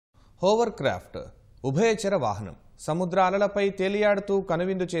Hovercraft ఉభయచర వాహనం సముద్రాలపై తేలియాడుతూ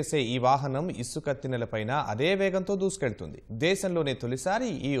కనువిందు చేసే ఈ వాహనం ఇసుక తిన్నెలపైన అదే వేగంతో దూసుకెళ్తుంది. దేశంలోనే తొలిసారి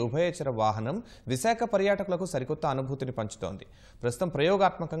ఈ ఉభయచర వాహనం విశాఖ పర్యాటకులకు సరికొత్త అనుభూతిని పంచుతోంది. ప్రస్తుతం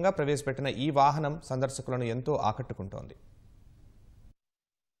ప్రయోగాత్మకంగా ప్రవేశపెట్టిన ఈ వాహనం సందర్శకులను ఎంతో ఆకట్టుకుంటోంది.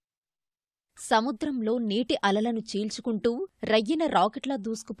 సముద్రంలో నీటి అలలను చీల్చుకుంటూ రయ్యిన రాకెట్లా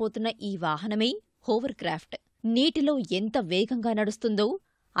దూసుకుపోతున్న ఈ వాహనమే హోవర్క్రాఫ్ట్. నీటిలో ఎంత వేగంగా నడుస్తుందో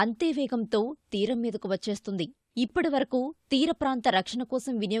అంతే వేగంతో తీరం మీదకు వచ్చేస్తుంది. ఇప్పటివరకు తీర ప్రాంత రక్షణ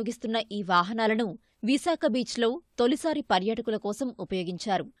కోసం వినియోగిస్తున్న ఈ వాహనాలను విశాఖ బీచ్లో తొలిసారి పర్యాటకుల కోసం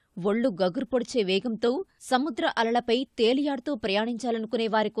ఉపయోగించారు. ఒళ్లు గగురు పొడిచే వేగంతో సముద్ర అలలపై తేలియాడుతూ ప్రయాణించాలనుకునే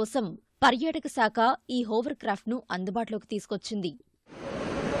వారి కోసం పర్యాటక శాఖ ఈ హోవర్క్రాఫ్ట్ను అందుబాటులోకి తీసుకొచ్చింది.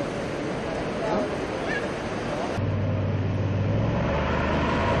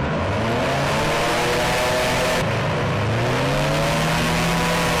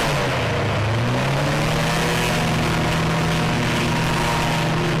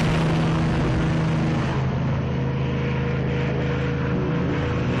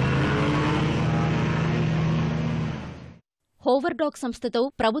 హోవర్డాక్ సంస్థతో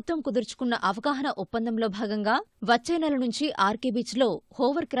ప్రభుత్వం కుదుర్చుకున్న అవగాహన ఒప్పందంలో భాగంగా వచ్చే నెల నుంచి ఆర్కే బీచ్లో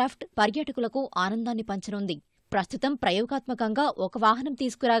హోవర్క్రాఫ్ట్ పర్యాటకులకు ఆనందాన్ని పంచనుంది. ప్రస్తుతం ప్రయోగాత్మకంగా ఒక వాహనం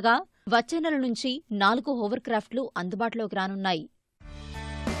తీసుకురాగా వచ్చే నెల నుంచి 4 హోవర్క్రాఫ్ట్లు అందుబాటులోకి రానున్నాయి.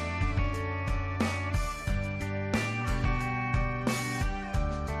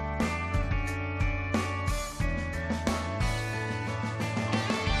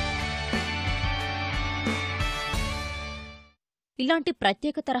 ఇలాంటి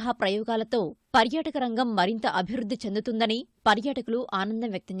ప్రత్యేక తరహా ప్రయోగాలతో పర్యాటక రంగం మరింత అభివృద్ధి చెందుతుందని పర్యాటకులు ఆనందం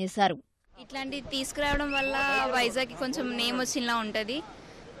వ్యక్తం చేశారు. ఇట్లాంటి తీసుకురావడం వల్ల వైజాగ్కి కొంచెం నేమ్ వచ్చినలా ఉంటుంది.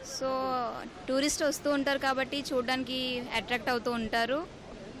 సో టూరిస్ట్ వస్తూ ఉంటారు కాబట్టి చూడడానికి అట్రాక్ట్ అవుతూ ఉంటారు.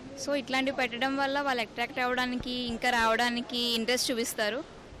 సో ఇట్లాంటివి పెట్టడం వల్ల వాళ్ళు అట్రాక్ట్ అవ్వడానికి ఇంకా రావడానికి ఇంట్రెస్ట్ చూపిస్తారు.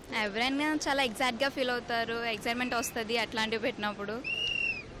 ఎవరైనా చాలా ఎగ్జైట్గా ఫీల్ అవుతారు, ఎగ్జైట్మెంట్ వస్తుంది అట్లాంటివి పెట్టినప్పుడు.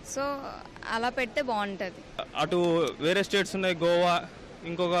 సో అలా పెడితే బాగుంటుంది. అటు వేరే స్టేట్స్ ఉన్నాయి, గోవా,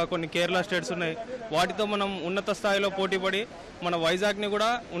 ఇంకొక కొన్ని కేరళ స్టేట్స్ ఉన్నాయి. వాటితో మనం ఉన్నత స్థాయిలో పోటీపడి మన వైజాగ్ని కూడా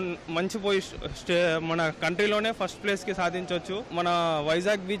మంచి మన కంట్రీలోనే ఫస్ట్ ప్లేస్కి సాధించవచ్చు. మన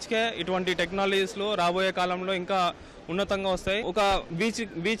వైజాగ్ బీచ్కే ఇటువంటి టెక్నాలజీస్లో రాబోయే కాలంలో ఇంకా ఉన్నతంగా వస్తాయి. ఒక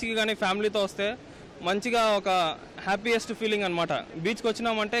బీచ్కి కానీ ఫ్యామిలీతో వస్తే మంచిగా ఒక హ్యాపీయెస్ట్ ఫీలింగ్ అనమాట. బీచ్కి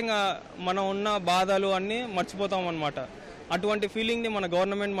వచ్చినామంటే ఇంకా మనం ఉన్న బాధలు అన్నీ మర్చిపోతాం అనమాట. అటువంటి ఫీలింగ్ని మన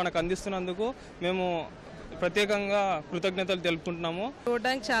గవర్నమెంట్ మనకు అందిస్తున్నందుకు మేము ప్రత్యేకంగా కృతజ్ఞతలు తెలుపుకుంటున్నాము.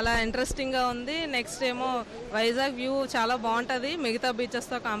 చూడడానికి చాలా ఇంట్రెస్టింగ్గా ఉంది. నెక్స్ట్ ఏమో వైజాగ్ వ్యూ చాలా బాగుంటుంది మిగతా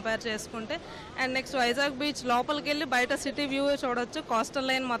బీచెస్తో కంపేర్ చేసుకుంటే. అండ్ నెక్స్ట్ వైజాగ్ బీచ్ లోపలికి వెళ్ళి బయట సిటీ వ్యూ చూడొచ్చు. కోస్టల్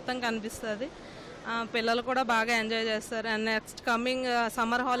లైన్ మొత్తం కనిపిస్తుంది. పిల్లలు కూడా బాగా ఎంజాయ్ చేస్తారు. And next coming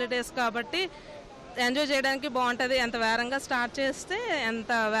summer holidays కాబట్టి ఎంజాయ్ చేయడానికి బాగుంటుంది. ఎంత వేరంగా స్టార్ట్ చేస్తే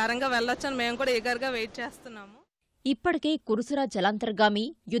ఎంత వేరంగా వెళ్ళొచ్చు అని మేము కూడా ఈగర్గా వెయిట్ చేస్తున్నాము. ఇప్పటికే కురుసురా జలాంతర్గామి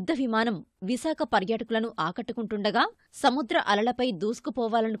యుద్ధ విమానం విశాఖ పర్యాటకులను ఆకట్టుకుంటుండగా సముద్ర అలలపై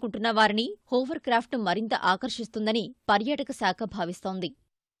దూసుకుపోవాలనుకుంటున్న వారిని హోవర్క్రాఫ్ట్ మరింత ఆకర్షిస్తుందని పర్యాటక శాఖ భావిస్తోంది.